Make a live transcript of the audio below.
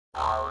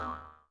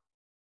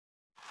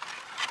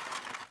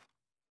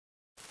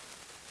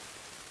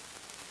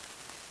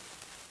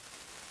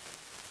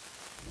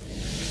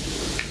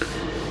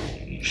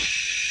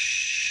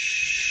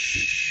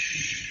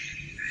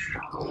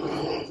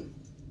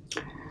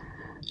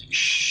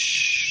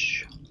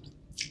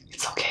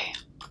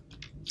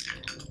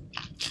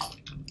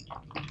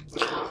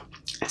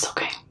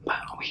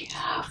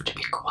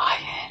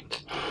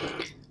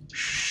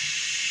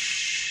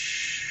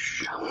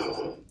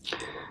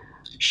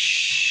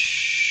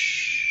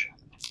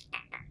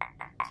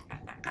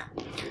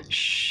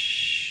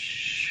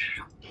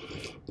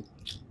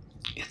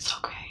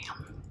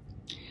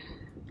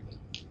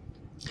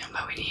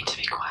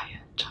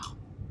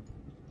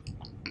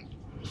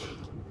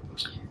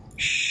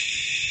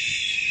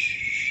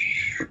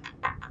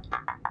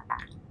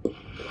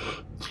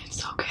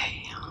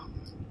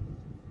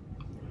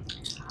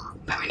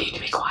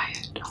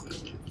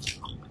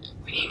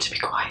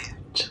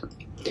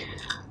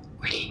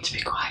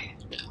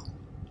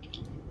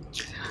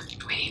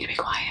We need to be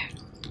quiet.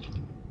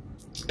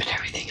 But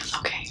everything is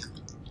okay.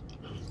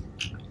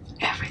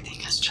 Everything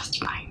is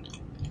just fine.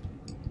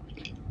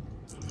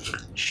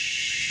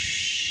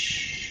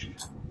 Shh.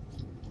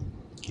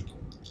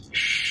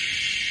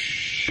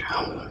 Shh.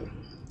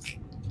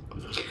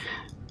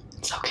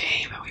 It's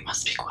okay, but we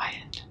must be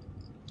quiet.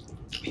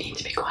 We need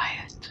to be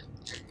quiet.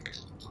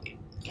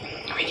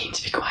 We need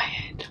to be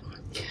quiet.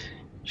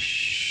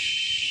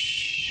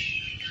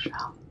 Shh.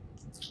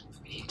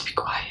 We need to be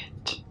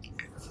quiet.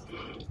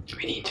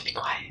 We need to be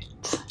quiet.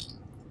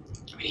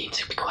 We need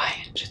to be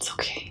quiet, but it's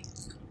okay.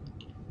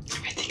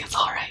 Everything is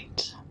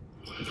alright.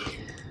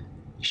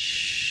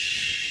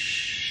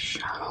 Shh.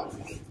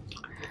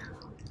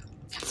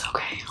 It's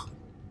okay.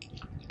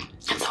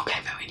 It's okay,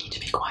 but we need to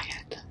be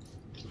quiet.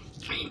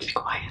 We need to be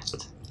quiet.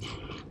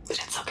 But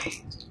it's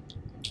okay.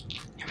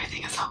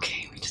 Everything is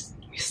okay. We just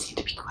need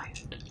to be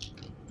quiet.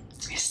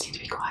 We just need to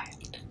be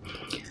quiet.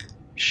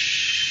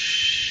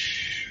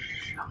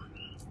 Shh.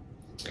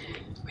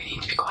 We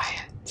need to be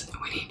quiet.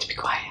 We need to be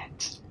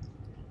quiet.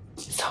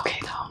 It's okay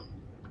though.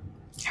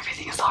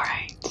 Everything is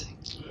alright. But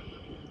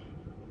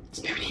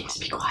we need to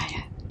be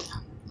quiet.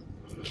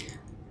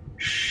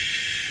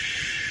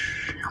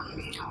 Shh.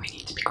 We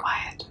need to be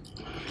quiet.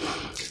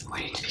 We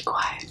need to be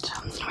quiet.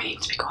 We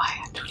need to be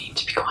quiet. We need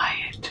to be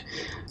quiet.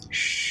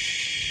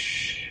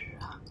 Shh.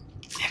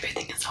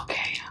 Everything is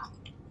okay.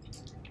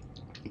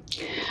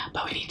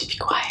 But we need to be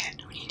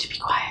quiet. We need to be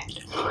quiet.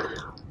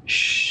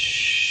 Shh.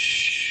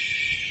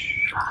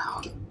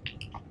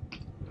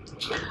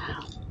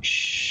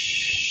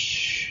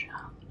 Shh.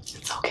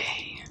 It's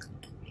okay.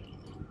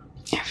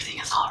 Everything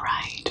is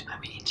alright, but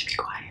we need to be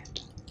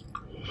quiet.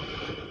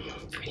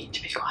 We need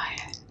to be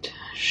quiet.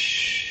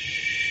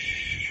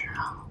 Shh.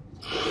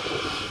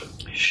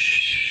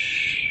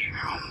 Shh.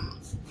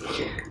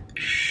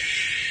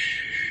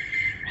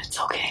 It's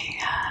okay.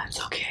 It's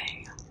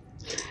okay.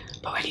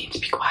 But we need to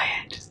be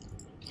quiet.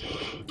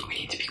 We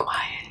need to be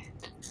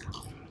quiet.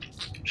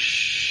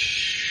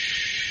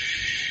 Shh.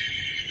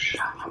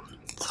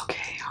 It's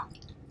okay.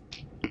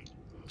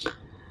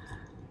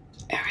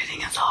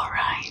 Everything is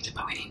alright,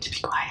 but we need to be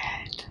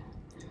quiet.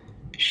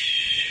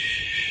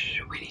 Shh.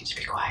 We need to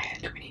be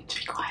quiet. We need to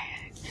be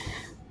quiet.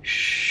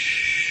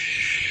 Shh.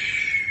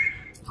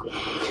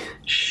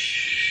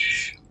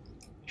 Shh.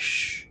 Shh.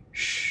 Shh.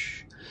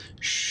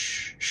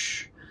 Shh.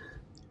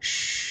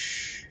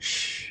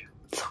 Shh.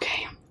 It's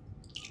okay.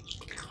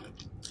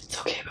 It's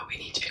okay, but we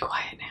need to be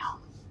quiet now.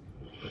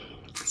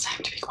 It's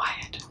time to be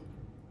quiet.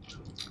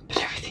 But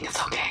everything is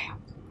okay.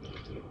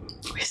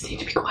 We just need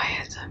to be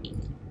quiet.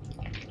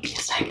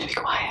 It's time to be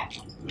quiet.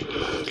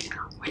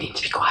 We need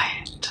to be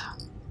quiet.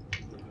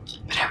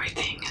 But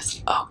everything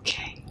is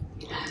okay.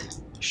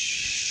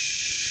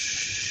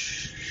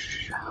 Shh.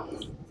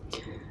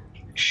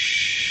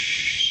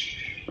 Shh.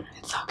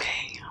 It's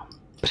okay.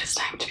 But it's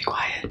time to be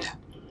quiet.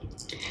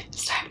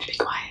 It's time to be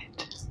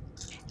quiet.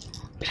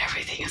 But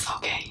everything is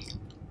okay.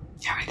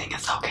 Everything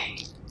is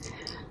okay.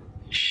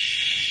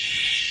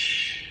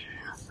 Shh.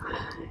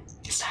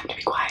 It's time to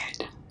be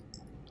quiet.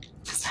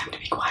 It's time to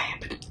be quiet,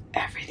 but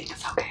everything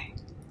is okay.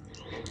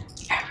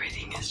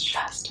 Everything is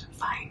just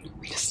fine.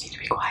 We just need to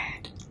be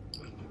quiet.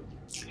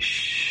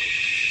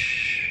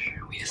 Shh.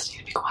 We just need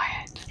to be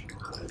quiet.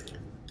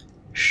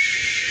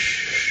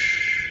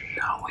 Shh.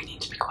 No, we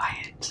need to be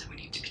quiet. We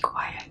need to be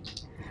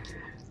quiet.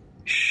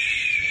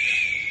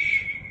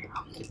 Shh.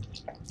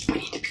 We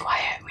need to be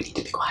quiet. We need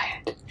to be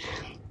quiet.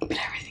 But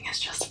everything is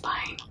just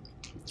fine.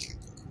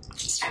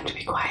 It's time to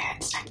be quiet.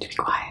 It's time to be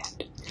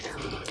quiet.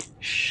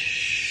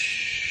 Shh.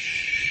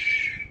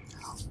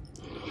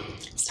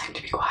 It's time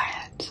to be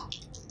quiet.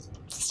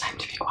 It's time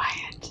to be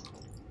quiet.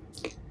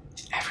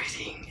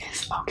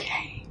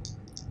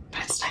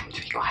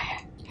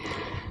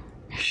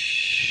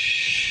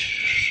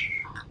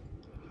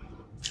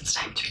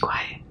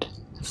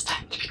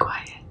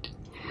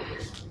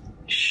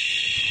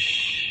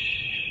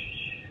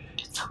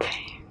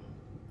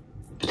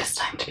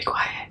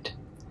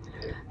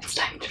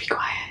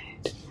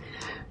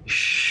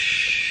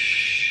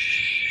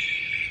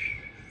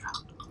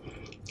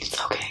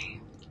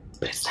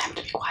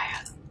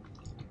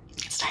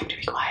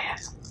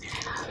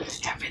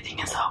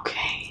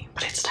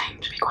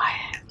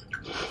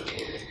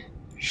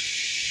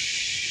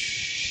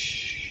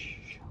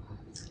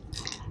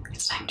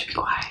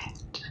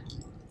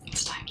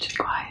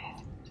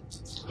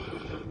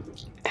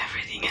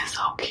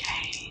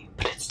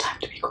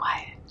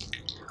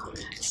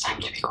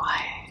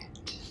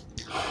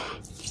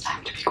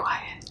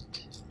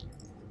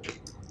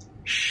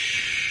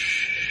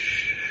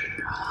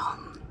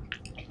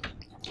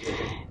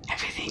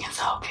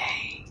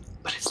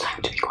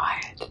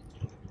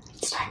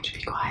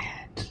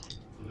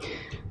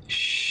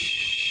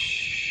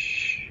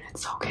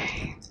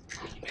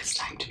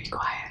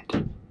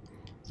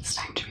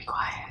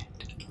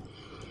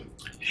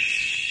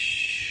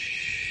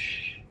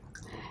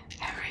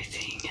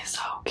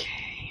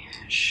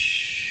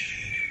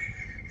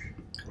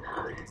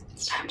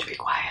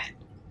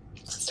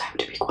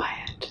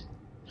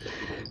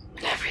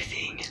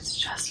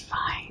 just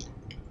fine.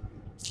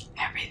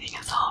 Everything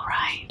is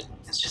alright.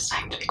 It's just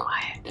time to be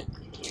quiet.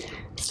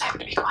 It's time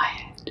to be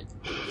quiet.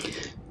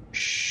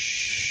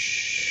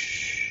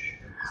 Shh.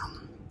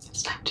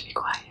 It's time to be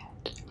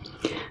quiet.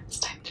 It's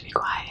time to be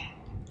quiet.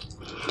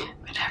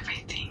 But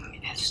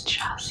everything is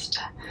just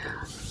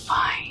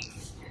fine.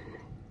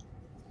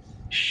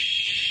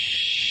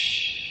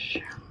 Shh.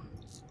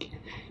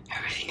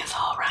 Everything is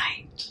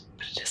alright.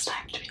 But it is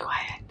time to be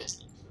quiet.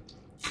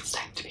 It's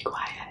time to be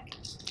quiet.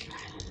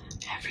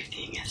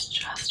 Everything is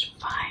just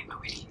fine, but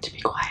we need to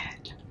be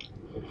quiet.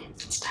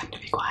 It's time to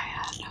be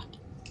quiet.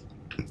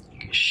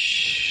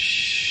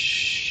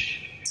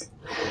 Shh.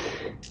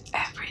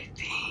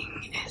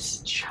 Everything is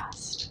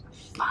just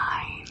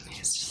fine.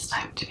 It's just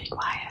time to be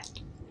quiet.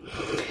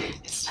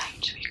 It's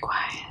time to be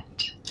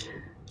quiet.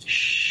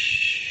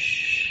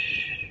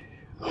 Shh.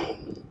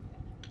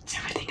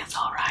 Everything is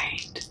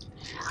alright.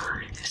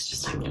 It's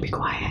just time to be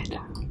quiet.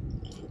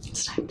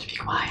 It's time to be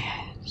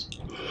quiet.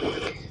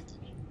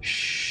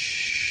 Shh.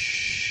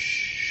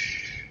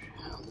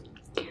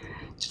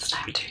 It's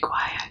time to be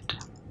quiet.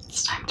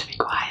 It's time to be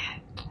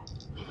quiet.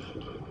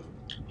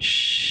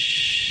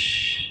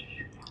 Shh.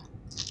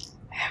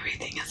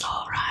 Everything is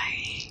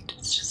alright.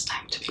 It's just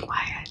time to be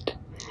quiet.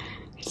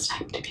 It's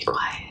time to be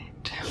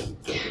quiet.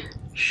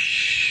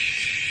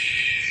 Shh.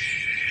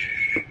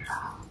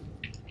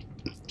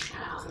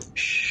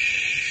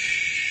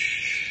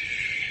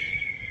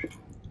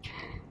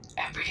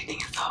 Everything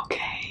is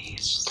okay.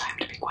 It's just time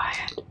to be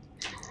quiet.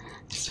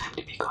 It's time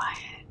to be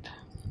quiet.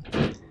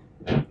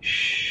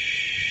 Shh.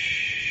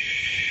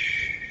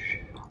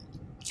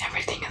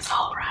 Everything is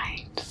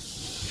alright.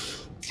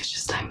 It's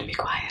just time to be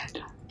quiet.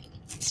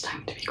 It's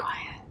time to be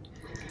quiet.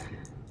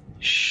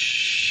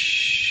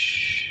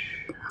 Shh.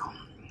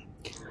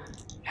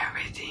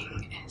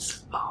 Everything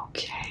is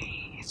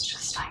okay. It's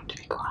just time to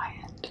be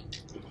quiet.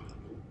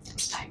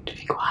 It's time to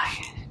be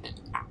quiet.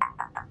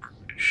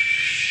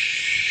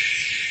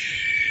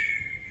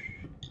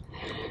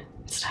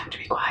 It's time to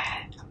be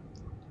quiet.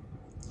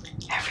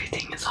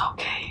 Everything is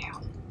okay.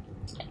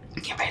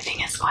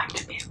 Everything is going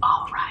to be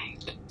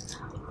alright.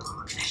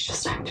 It's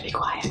just time to be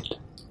quiet.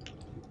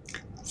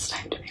 It's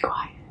time to be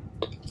quiet.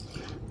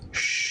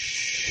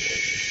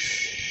 Shh.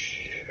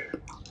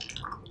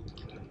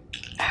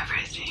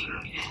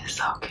 Everything is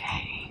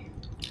okay.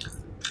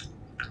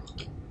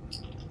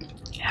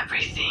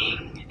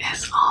 Everything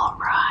is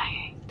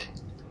alright.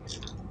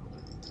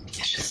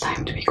 It's just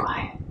time to be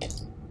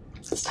quiet.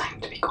 It's time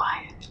to be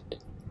quiet.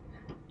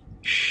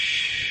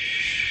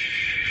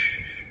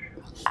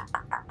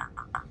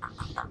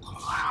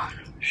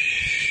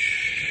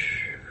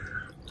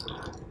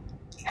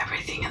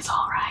 Everything is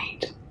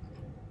alright.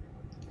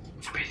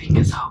 Everything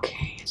is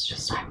okay. It's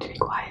just time to be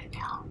quiet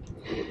now.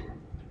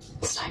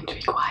 It's time to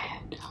be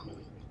quiet.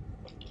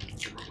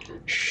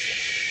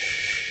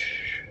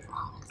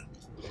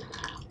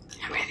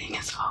 Everything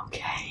is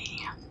okay.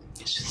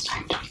 It's just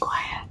time to be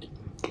quiet.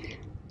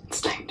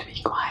 It's time to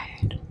be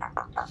quiet.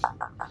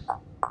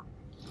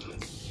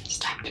 It's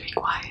time to be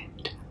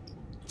quiet.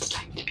 It's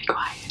time to be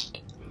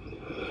quiet.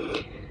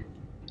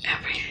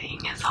 Everything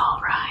is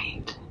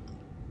alright.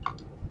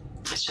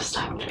 It's just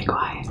time to be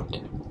quiet.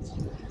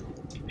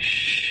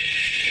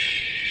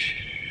 Shh.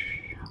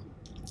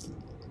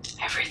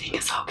 Everything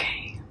is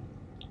okay.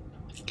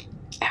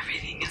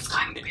 Everything is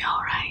going to be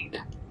alright.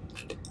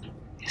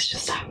 It's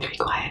just time to be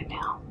quiet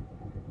now.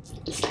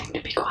 It's time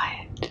to be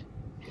quiet.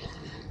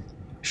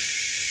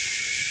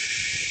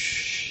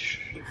 Shh.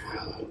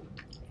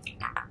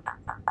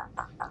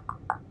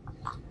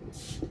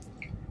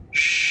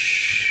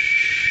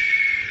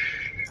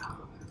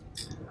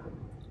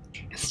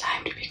 It's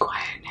time to be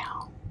quiet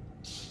now.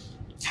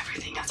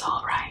 Everything is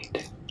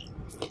alright.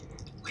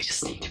 We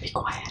just need to be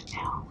quiet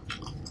now.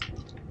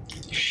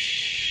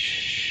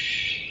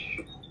 Shh.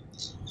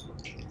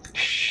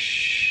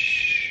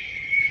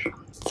 Shh.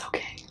 It's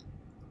okay.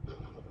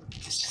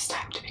 It's just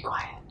time to be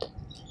quiet.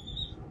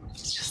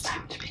 It's just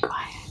time to be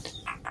quiet.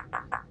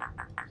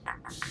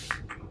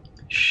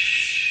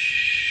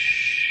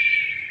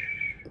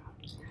 Shh.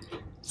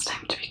 It's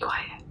time to be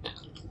quiet.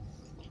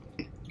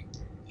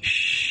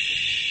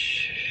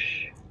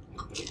 Shh.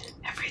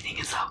 Everything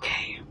is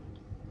okay.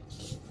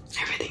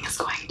 Everything is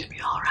going to be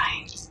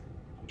alright.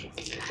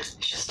 It's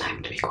just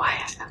time to be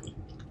quiet.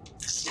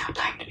 It's now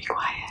time to be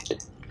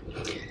quiet.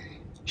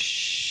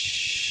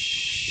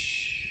 Shh.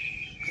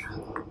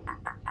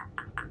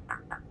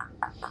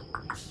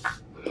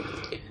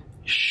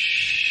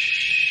 Shh.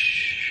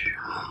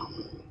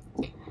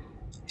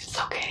 It's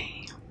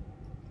okay.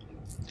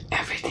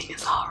 Everything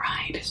is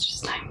alright. It's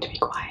just time to be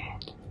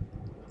quiet.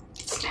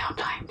 It's now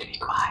time to be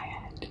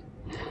quiet.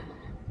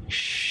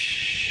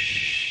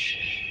 Shh.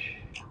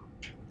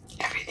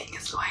 Everything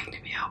is going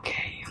to be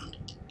okay.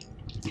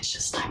 It's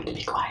just time to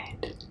be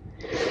quiet.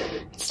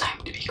 It's time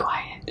to be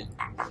quiet.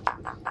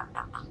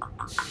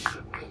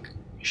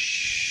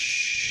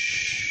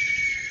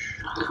 Shh.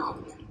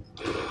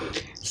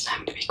 It's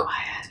time to be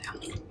quiet.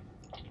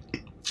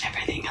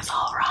 Everything is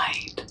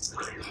alright.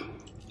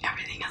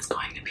 Everything is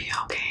going to be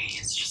okay.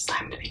 It's just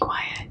time to be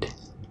quiet.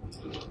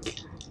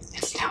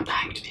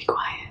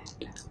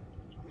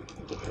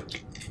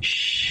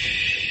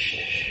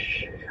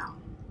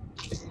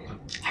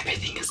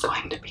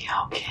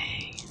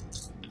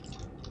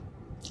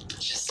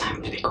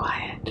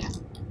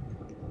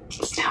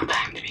 now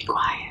time to be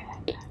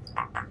quiet.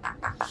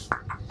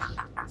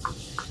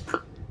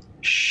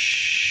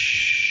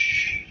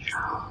 Shh.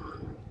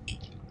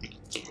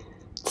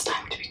 It's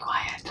time to be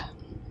quiet.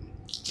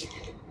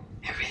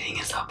 Everything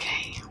is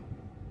okay.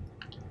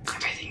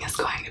 Everything is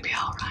going to be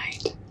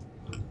alright.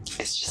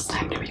 It's just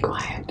time to be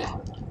quiet.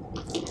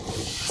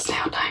 It's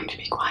now time to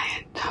be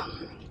quiet.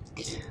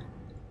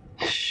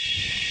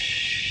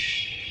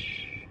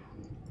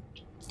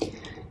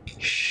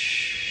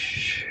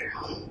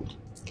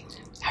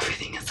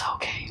 Everything is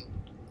okay.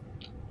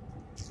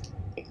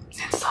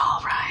 It's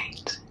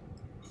alright.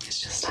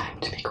 It's just time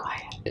to be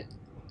quiet.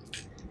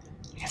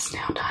 It's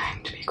now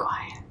time to be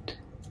quiet.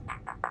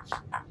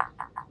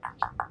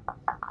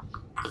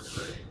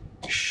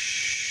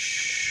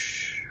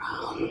 Shh.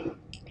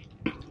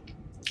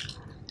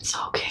 It's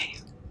okay.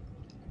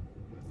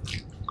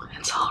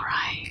 It's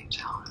alright.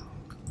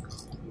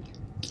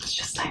 It's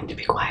just time to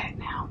be quiet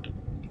now.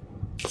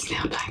 It's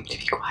now time to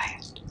be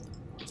quiet.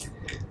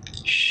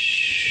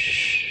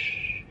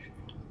 Shh.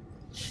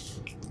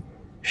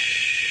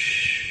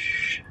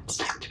 Shh. It's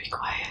time to be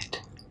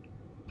quiet.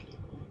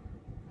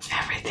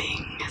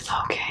 Everything is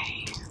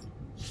okay.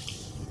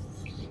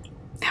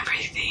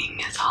 Everything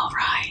is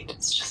alright.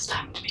 It's just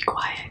time to be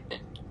quiet.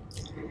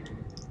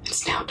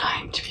 It's now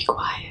time to be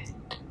quiet.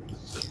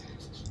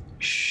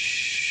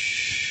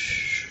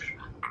 Shh.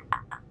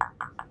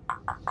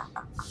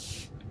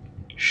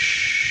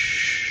 Shh.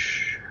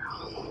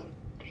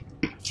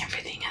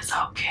 Everything is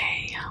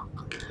okay.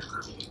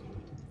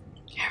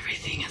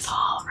 Everything is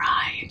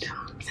alright.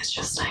 It's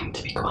just time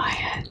to be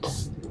quiet.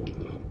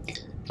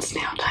 It's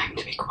now time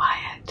to be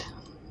quiet.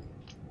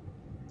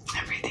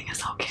 Everything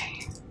is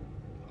okay.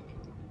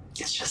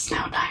 It's just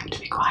now time to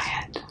be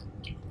quiet.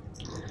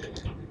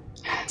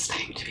 It's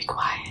time to be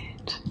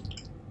quiet.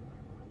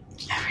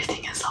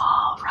 Everything is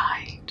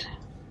alright.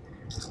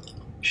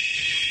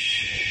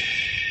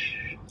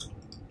 Shh.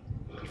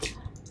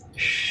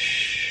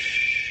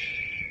 Shh.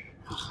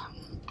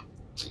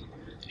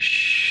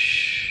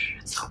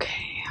 It's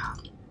okay.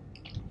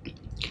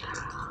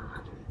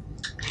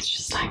 It's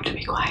just time to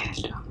be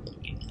quiet.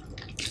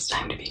 It's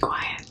time to be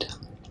quiet.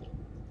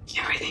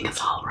 Everything is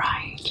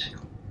alright.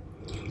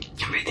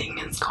 Everything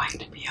is going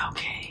to be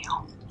okay.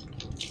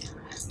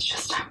 It's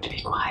just time to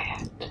be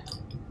quiet.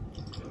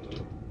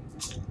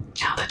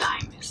 Now the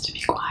time is to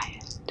be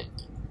quiet.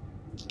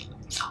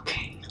 It's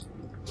okay.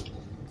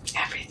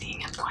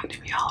 Everything is going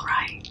to be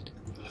alright.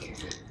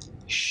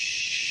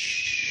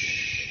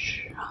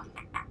 Shh.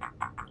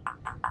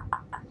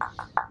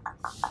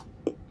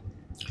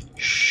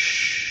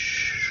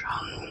 Shh.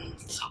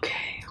 It's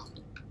okay.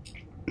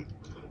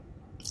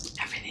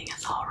 Everything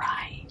is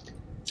alright.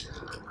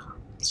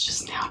 It's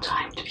just now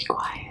time to be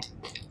quiet.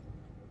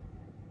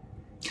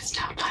 It's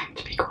now time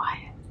to be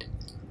quiet.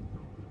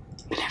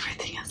 But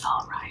everything is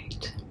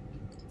alright.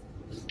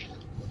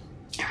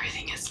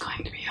 Everything is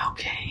going to be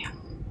okay.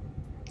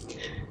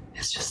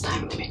 It's just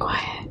time to be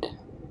quiet.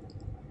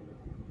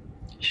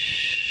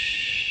 Shh.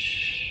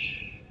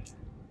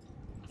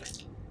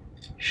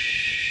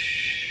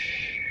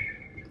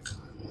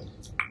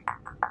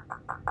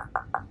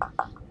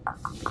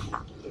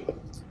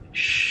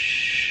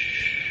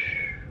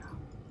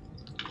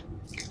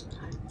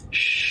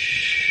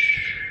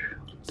 Shh.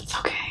 It's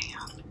okay.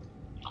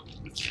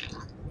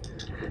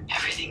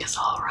 Everything is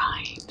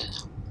alright.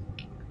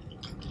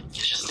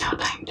 It's just now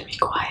time to be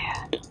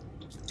quiet.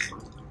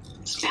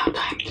 It's now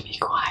time to be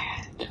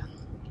quiet.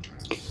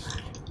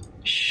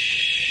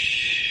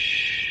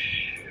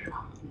 Shh.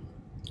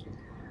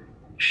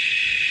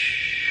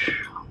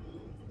 Shh.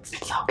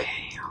 It's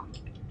okay.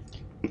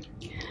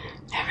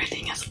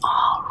 Everything is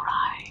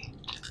alright.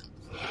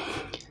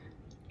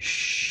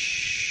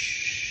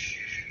 Shh.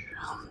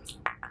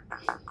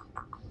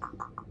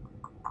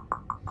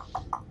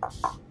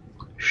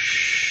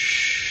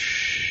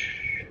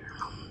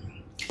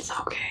 It's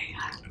okay.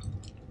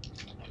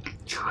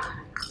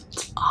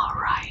 It's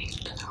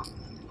alright.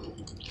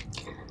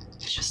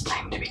 It's just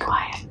time to be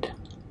quiet.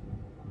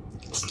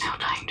 It's now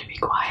time to be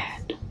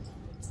quiet.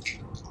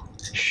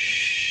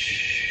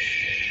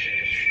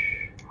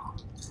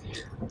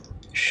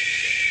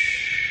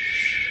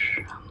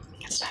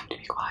 It's time to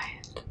be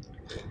quiet.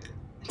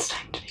 It's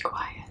time to be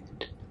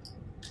quiet.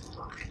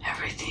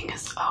 Everything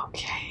is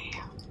okay.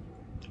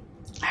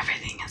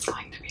 Everything is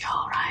going to be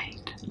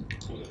alright.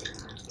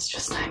 It's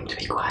just time to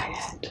be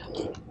quiet.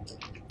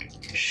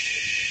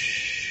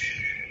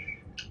 Shh.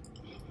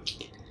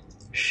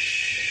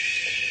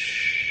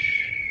 Shh.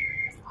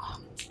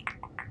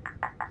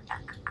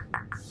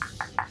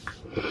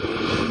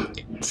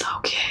 It's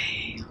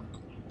okay.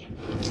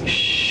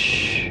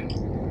 Shh.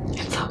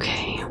 It's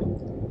okay.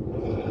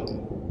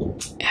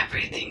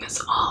 Everything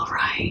is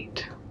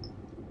alright.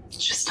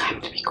 It's just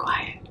time to be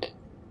quiet.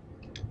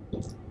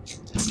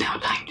 It's now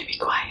time to be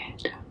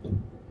quiet.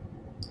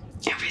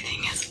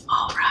 Everything is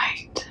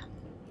alright.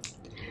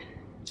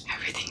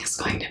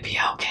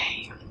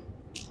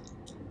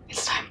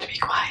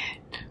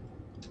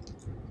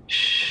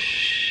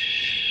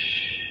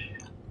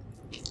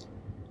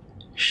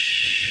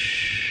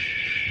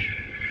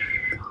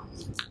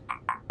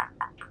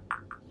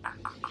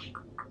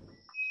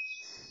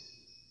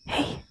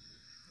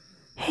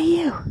 Hey,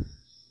 you.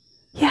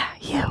 Yeah,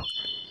 you.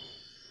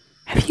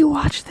 Have you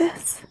watched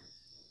this?